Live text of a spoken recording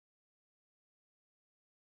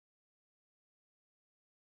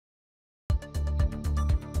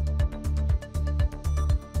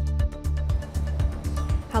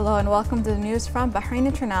Hello and welcome to the news from Bahrain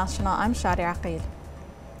International. I'm Shari Aqil.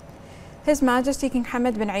 His Majesty King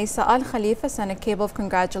Hamad bin Isa Al Khalifa sent a cable of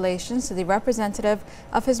congratulations to the representative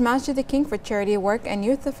of His Majesty the King for Charity Work and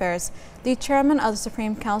Youth Affairs, the Chairman of the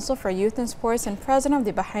Supreme Council for Youth and Sports and President of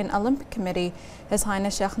the Bahrain Olympic Committee, His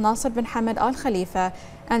Highness Sheikh Nasser bin Hamad Al Khalifa,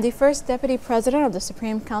 and the First Deputy President of the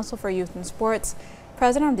Supreme Council for Youth and Sports,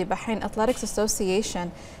 President of the Bahrain Athletics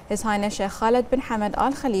Association, His Highness Sheikh Khalid bin Hamad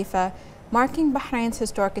Al Khalifa, marking Bahrain's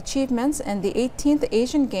historic achievements in the 18th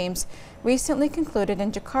Asian Games recently concluded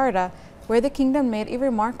in Jakarta, where the kingdom made a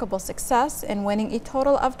remarkable success in winning a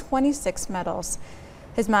total of 26 medals.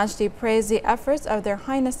 His Majesty praised the efforts of their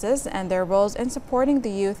Highnesses and their roles in supporting the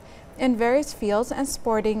youth in various fields and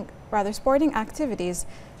sporting activities,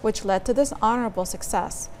 which led to this honorable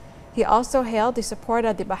success. He also hailed the support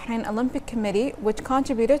of the Bahrain Olympic Committee, which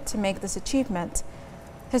contributed to make this achievement.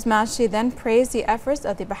 His Majesty then praised the efforts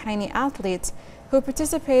of the Bahraini athletes who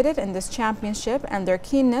participated in this championship and their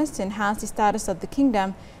keenness to enhance the status of the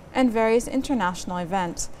kingdom and various international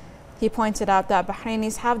events. He pointed out that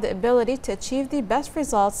Bahrainis have the ability to achieve the best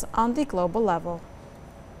results on the global level.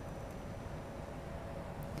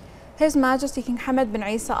 His Majesty King Hamad bin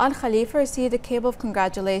Isa Al Khalifa received a cable of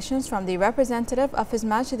congratulations from the representative of His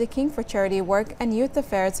Majesty the King for Charity Work and Youth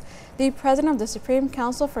Affairs, the President of the Supreme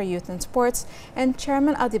Council for Youth and Sports, and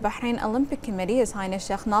Chairman of the Bahrain Olympic Committee, His Highness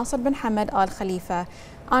Sheikh Nasser bin Hamad Al Khalifa,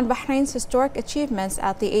 on Bahrain's historic achievements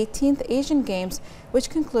at the 18th Asian Games, which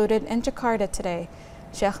concluded in Jakarta today.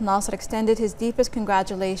 Sheikh Nasser extended his deepest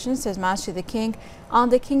congratulations to His Majesty the King on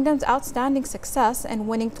the kingdom's outstanding success in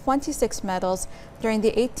winning 26 medals during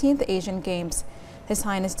the 18th Asian Games. His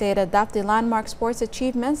Highness stated that the landmark sports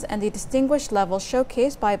achievements and the distinguished level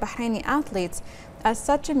showcased by Bahraini athletes at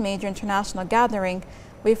such a major international gathering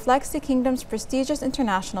reflects the kingdom's prestigious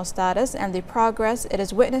international status and the progress it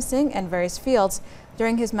is witnessing in various fields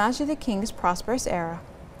during His Majesty the King's prosperous era.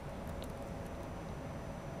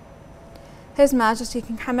 His Majesty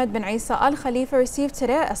King Hamad bin Isa Al Khalifa received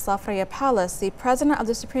today at Safriya Palace the President of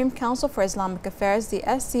the Supreme Council for Islamic Affairs, the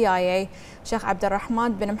SCIA, Sheikh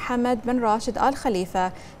Abdurrahman bin Mohammed bin Rashid Al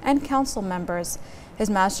Khalifa, and council members. His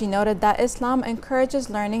Majesty noted that Islam encourages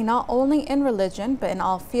learning not only in religion but in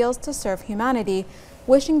all fields to serve humanity,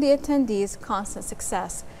 wishing the attendees constant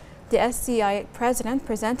success. The SCIA President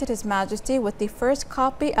presented His Majesty with the first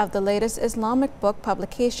copy of the latest Islamic book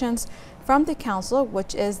publications from the Council,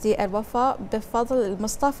 which is the Al-Wafa Bifadl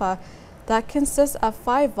al-Mustafa, that consists of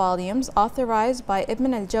 5 volumes authorized by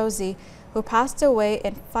Ibn al-Jawzi, who passed away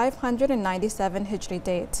in 597 Hijri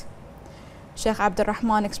date. Sheikh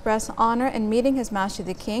Abdurrahman expressed honor in meeting His Majesty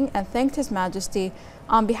the King and thanked His Majesty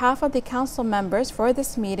on behalf of the Council members for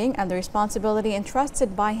this meeting and the responsibility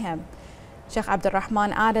entrusted by him. Sheikh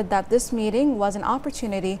Abdurrahman added that this meeting was an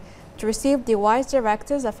opportunity to receive the wise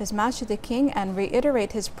directives of His Majesty the King and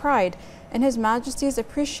reiterate his pride in His Majesty's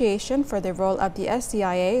appreciation for the role of the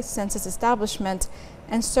SCIA since its establishment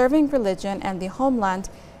in serving religion and the homeland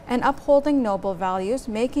and upholding noble values,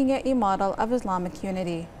 making it a model of Islamic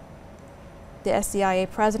unity. The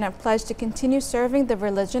SCIA President pledged to continue serving the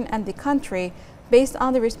religion and the country based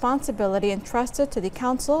on the responsibility entrusted to the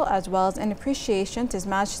Council, as well as an appreciation to His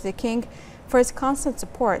Majesty the King for his constant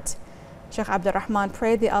support. Sheikh Abdurrahman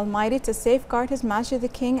prayed the Almighty to safeguard His Majesty the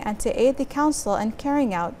King and to aid the Council in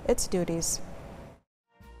carrying out its duties.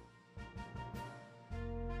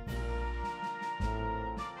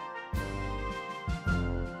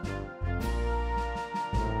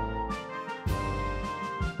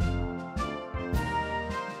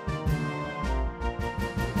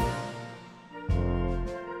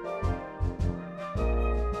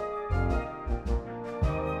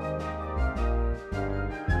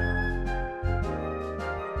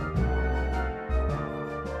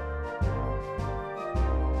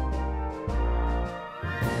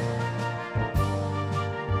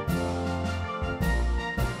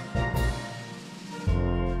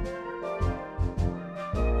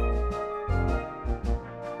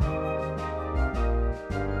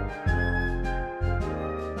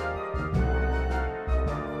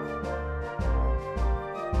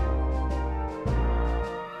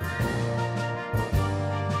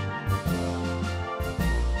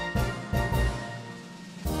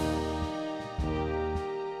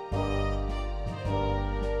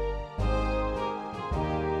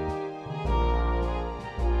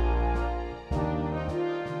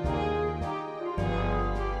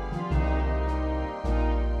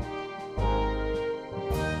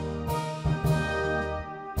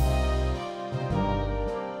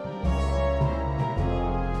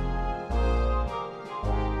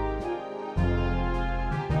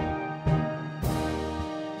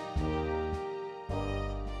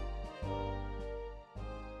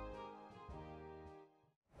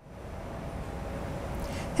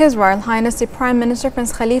 His Royal Highness the Prime Minister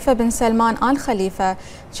Prince Khalifa bin Salman Al Khalifa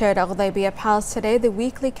chaired Abu Dhabi Palace today the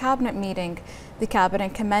weekly cabinet meeting. The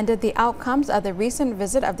cabinet commended the outcomes of the recent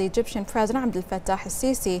visit of the Egyptian President Abdel Fattah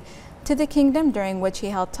al-Sisi to the kingdom, during which he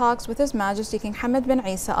held talks with His Majesty King Hamad bin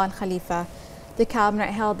Isa Al Khalifa. The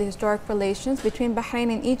cabinet held the historic relations between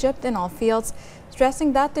Bahrain and Egypt in all fields,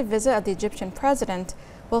 stressing that the visit of the Egyptian president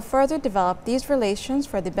will further develop these relations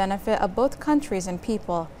for the benefit of both countries and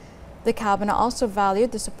people. The cabinet also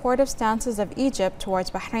valued the supportive stances of Egypt towards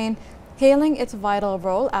Bahrain, hailing its vital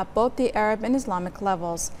role at both the Arab and Islamic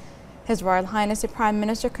levels. His Royal Highness the Prime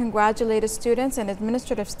Minister congratulated students and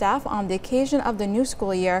administrative staff on the occasion of the new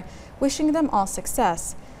school year, wishing them all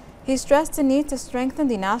success. He stressed the need to strengthen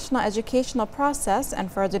the national educational process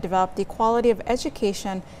and further develop the quality of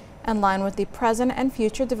education in line with the present and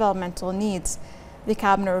future developmental needs. The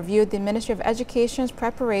cabinet reviewed the Ministry of Education's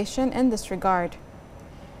preparation in this regard.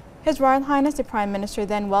 His Royal Highness the Prime Minister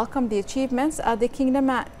then welcomed the achievements of the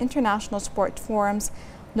kingdom at international sport forums,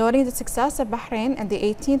 noting the success of Bahrain in the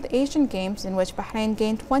 18th Asian Games, in which Bahrain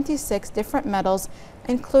gained 26 different medals,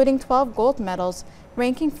 including 12 gold medals,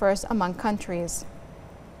 ranking first among countries.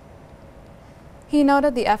 He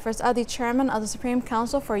noted the efforts of the Chairman of the Supreme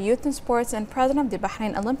Council for Youth and Sports and President of the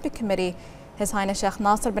Bahrain Olympic Committee, His Highness Sheikh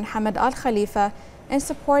Nasser bin Hamad Al Khalifa, in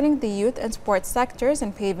supporting the youth and sports sectors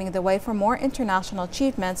and paving the way for more international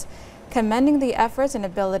achievements, commending the efforts and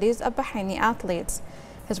abilities of Bahraini athletes.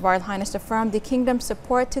 His Royal Highness affirmed the kingdom's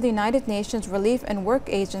support to the United Nations Relief and Work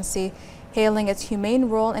Agency, hailing its humane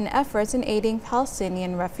role in efforts in aiding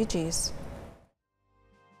Palestinian refugees.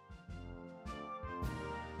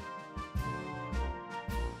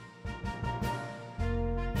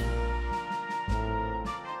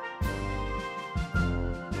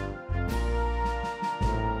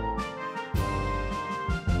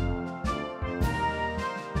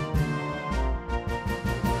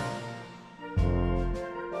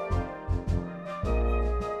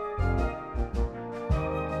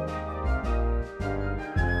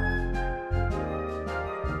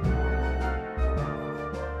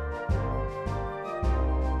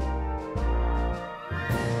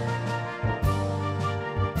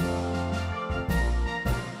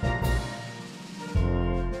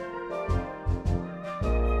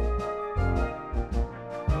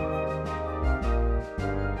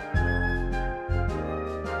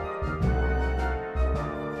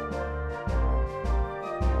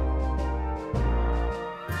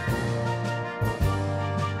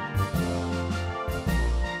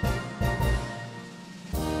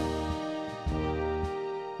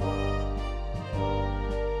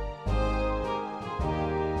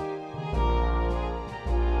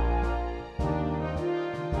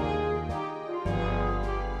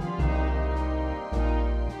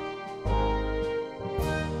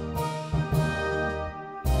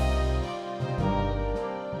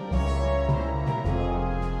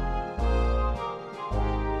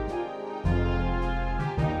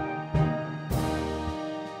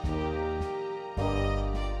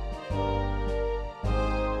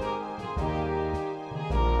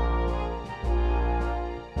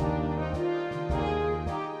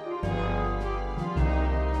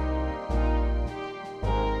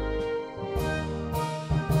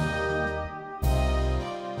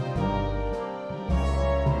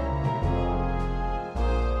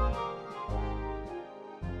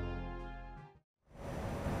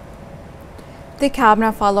 The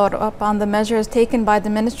Cabinet followed up on the measures taken by the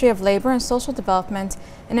Ministry of Labour and Social Development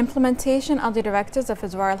in implementation of the directives of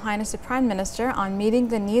His Royal Highness the Prime Minister on meeting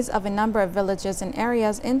the needs of a number of villages and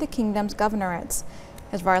areas in the Kingdom's governorates.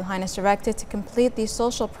 His Royal Highness directed to complete these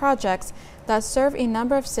social projects that serve a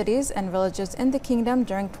number of cities and villages in the Kingdom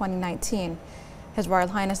during 2019. His Royal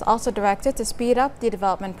Highness also directed to speed up the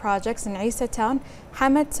development projects in Isa Town,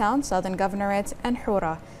 Hamad Town, Southern Governorate, and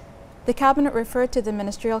Hura. The Cabinet referred to the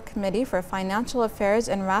Ministerial Committee for Financial Affairs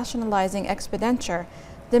and Rationalizing Expenditure,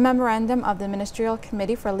 the memorandum of the Ministerial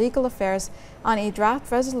Committee for Legal Affairs on a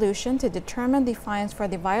draft resolution to determine the fines for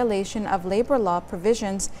the violation of labor law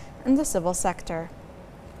provisions in the civil sector.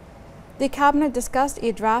 The Cabinet discussed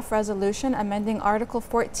a draft resolution amending Article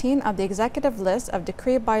 14 of the Executive List of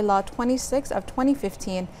Decree by Law 26 of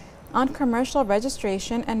 2015 on commercial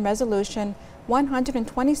registration and Resolution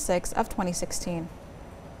 126 of 2016.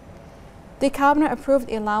 The Cabinet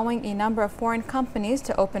approved allowing a number of foreign companies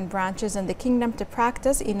to open branches in the Kingdom to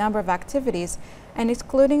practice a number of activities and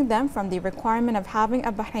excluding them from the requirement of having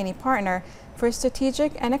a Bahraini partner for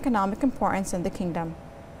strategic and economic importance in the Kingdom.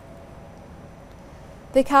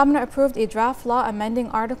 The Cabinet approved a draft law amending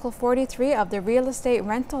Article 43 of the Real Estate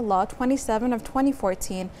Rental Law 27 of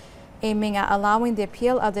 2014, aiming at allowing the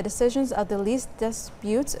appeal of the decisions of the Lease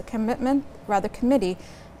Disputes Committee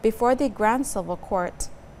before the Grand Civil Court.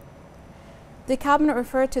 The Cabinet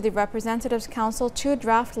referred to the Representatives' Council 2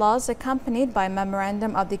 draft laws accompanied by a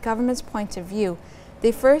memorandum of the government's point of view.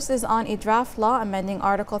 The first is on a draft law amending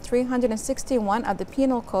Article 361 of the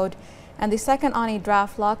Penal Code, and the second on a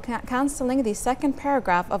draft law cancelling the second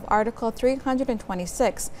paragraph of Article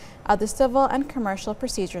 326 of the Civil and Commercial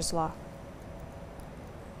Procedures Law.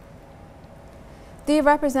 The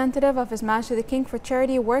representative of His Majesty the King for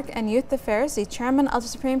Charity Work and Youth Affairs, the Chairman of the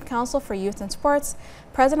Supreme Council for Youth and Sports,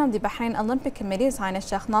 President of the Bahrain Olympic Committee, His Highness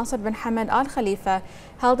Sheikh Nasser bin Hamad Al Khalifa,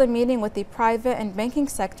 held a meeting with the private and banking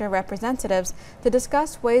sector representatives to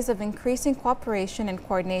discuss ways of increasing cooperation and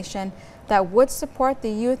coordination that would support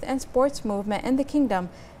the youth and sports movement in the kingdom,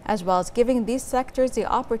 as well as giving these sectors the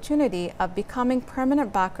opportunity of becoming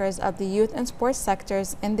permanent backers of the youth and sports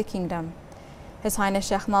sectors in the kingdom. His Highness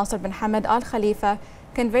Sheikh Nasser bin Hamad Al Khalifa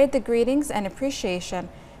conveyed the greetings and appreciation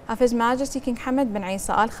of His Majesty King Hamad bin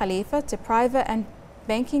Isa Al Khalifa to private and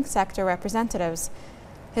banking sector representatives.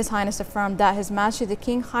 His Highness affirmed that His Majesty the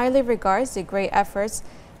King highly regards the great efforts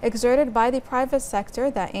exerted by the private sector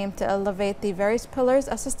that aim to elevate the various pillars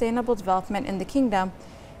of sustainable development in the kingdom,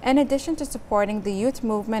 in addition to supporting the youth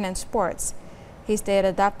movement and sports. He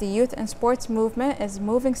stated that the youth and sports movement is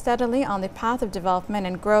moving steadily on the path of development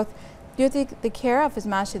and growth due to the care of His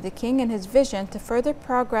Majesty the King and his vision to further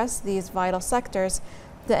progress these vital sectors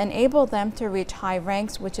that enable them to reach high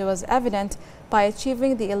ranks, which was evident by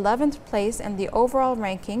achieving the 11th place in the overall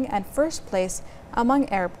ranking and first place among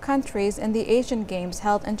Arab countries in the Asian Games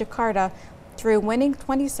held in Jakarta through winning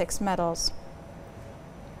 26 medals.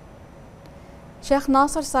 Sheikh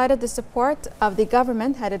Nasser cited the support of the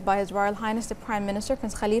government headed by His Royal Highness the Prime Minister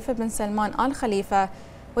Prince Khalifa bin Salman Al Khalifa,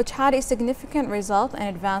 which had a significant result in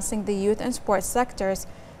advancing the youth and sports sectors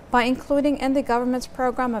by including in the government's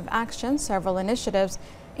program of action several initiatives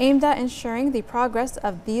aimed at ensuring the progress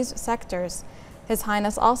of these sectors. His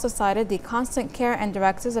Highness also cited the constant care and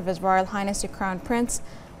directives of His Royal Highness the Crown Prince,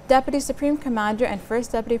 Deputy Supreme Commander and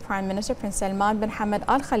First Deputy Prime Minister Prince Salman bin Hamad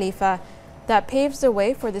Al Khalifa that paves the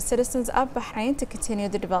way for the citizens of Bahrain to continue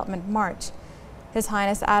the development march. His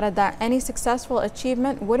Highness added that any successful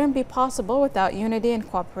achievement wouldn't be possible without unity and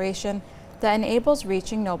cooperation that enables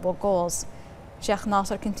reaching noble goals. Sheikh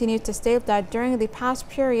Nasser continued to state that during the past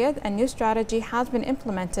period, a new strategy has been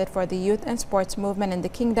implemented for the youth and sports movement in the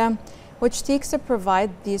kingdom, which seeks to provide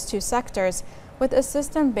these two sectors with a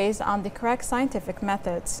system based on the correct scientific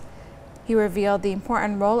methods. He revealed the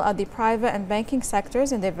important role of the private and banking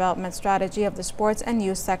sectors in the development strategy of the sports and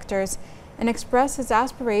youth sectors, and expressed his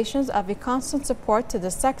aspirations of a constant support to the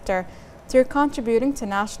sector through contributing to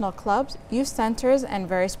national clubs, youth centers, and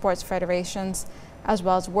various sports federations, as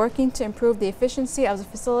well as working to improve the efficiency of the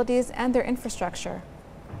facilities and their infrastructure.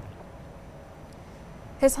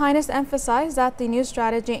 His Highness emphasized that the new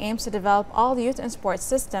strategy aims to develop all youth and sports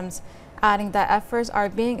systems, adding that efforts are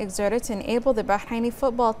being exerted to enable the Bahraini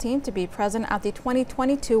football team to be present at the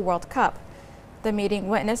 2022 World Cup. The meeting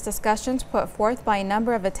witnessed discussions put forth by a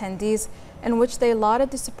number of attendees in which they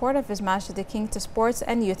lauded the support of His Majesty the King to sports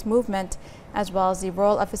and youth movement, as well as the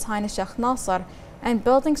role of His Highness Sheikh Nasser in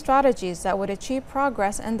building strategies that would achieve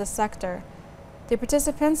progress in the sector. The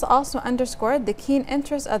participants also underscored the keen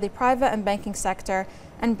interest of the private and banking sector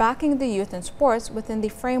in backing the youth and sports within the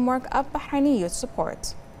framework of Bahraini youth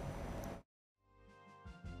support.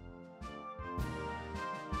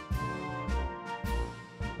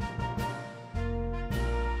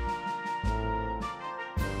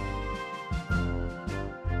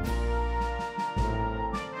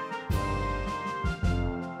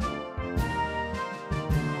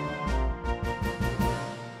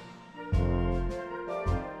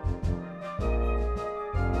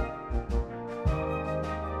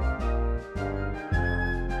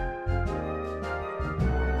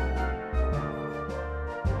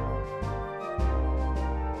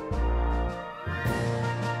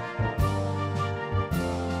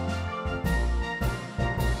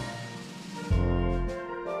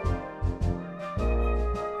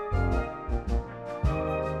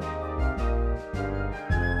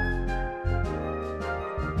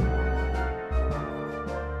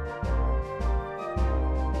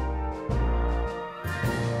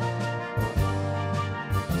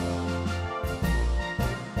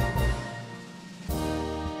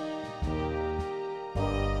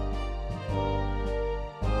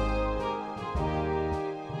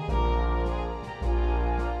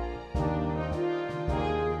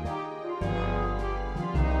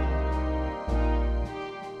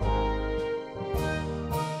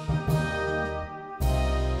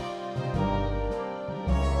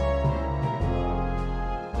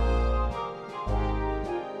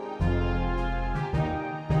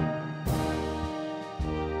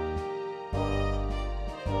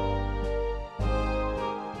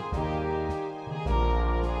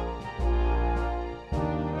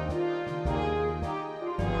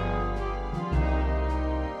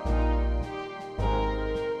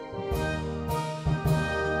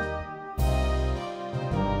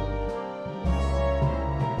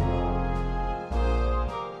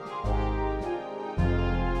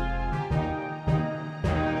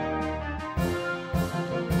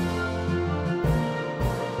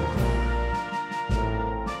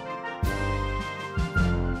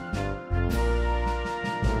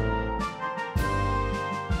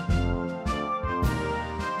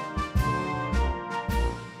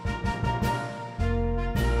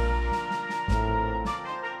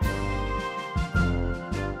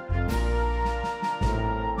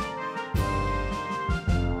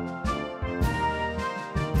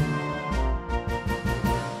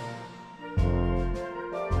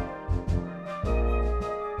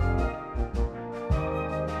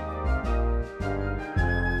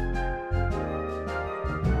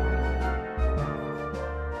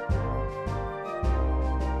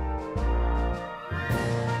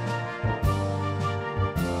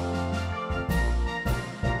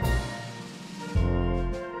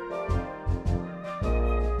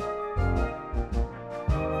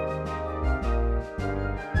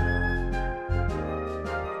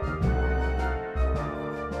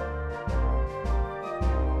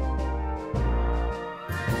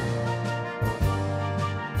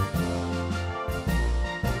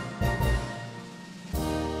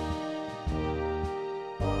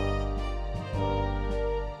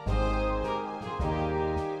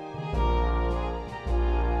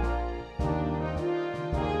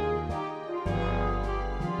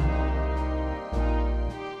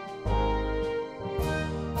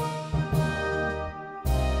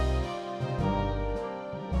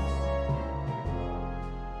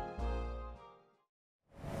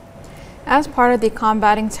 As part of the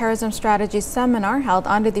Combating Terrorism Strategy seminar held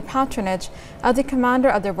under the patronage of the Commander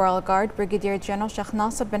of the Royal Guard, Brigadier General Sheikh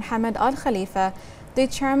Nasser bin Hamad Al Khalifa, the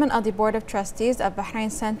Chairman of the Board of Trustees of Bahrain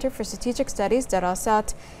Center for Strategic Studies,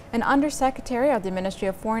 Darasat, and Undersecretary of the Ministry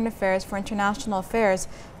of Foreign Affairs for International Affairs,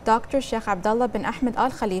 Dr. Sheikh Abdullah bin Ahmed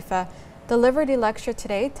Al Khalifa, delivered a lecture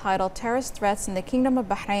today titled Terrorist Threats in the Kingdom of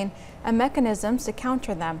Bahrain and Mechanisms to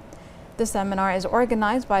Counter Them. The seminar is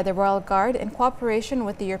organized by the Royal Guard in cooperation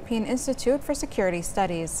with the European Institute for Security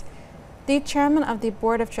Studies. The Chairman of the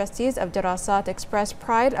Board of Trustees of Darasat expressed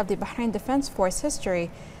pride of the Bahrain Defense Force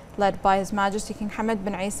history, led by His Majesty King Hamad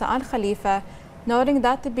bin Isa Al Khalifa, noting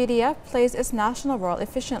that the BDF plays its national role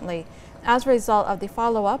efficiently as a result of the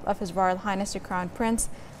follow-up of His Royal Highness the Crown Prince,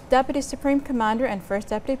 Deputy Supreme Commander and First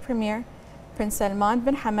Deputy Premier, Prince Salman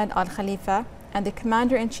bin Hamad Al Khalifa, and the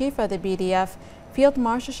Commander-in-Chief of the BDF, Field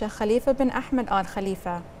Marshal Sheikh Khalifa bin Ahmed Al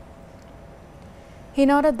Khalifa. He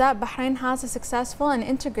noted that Bahrain has a successful and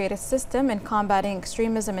integrated system in combating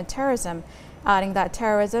extremism and terrorism, adding that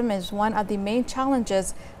terrorism is one of the main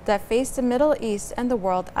challenges that face the Middle East and the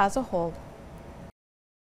world as a whole.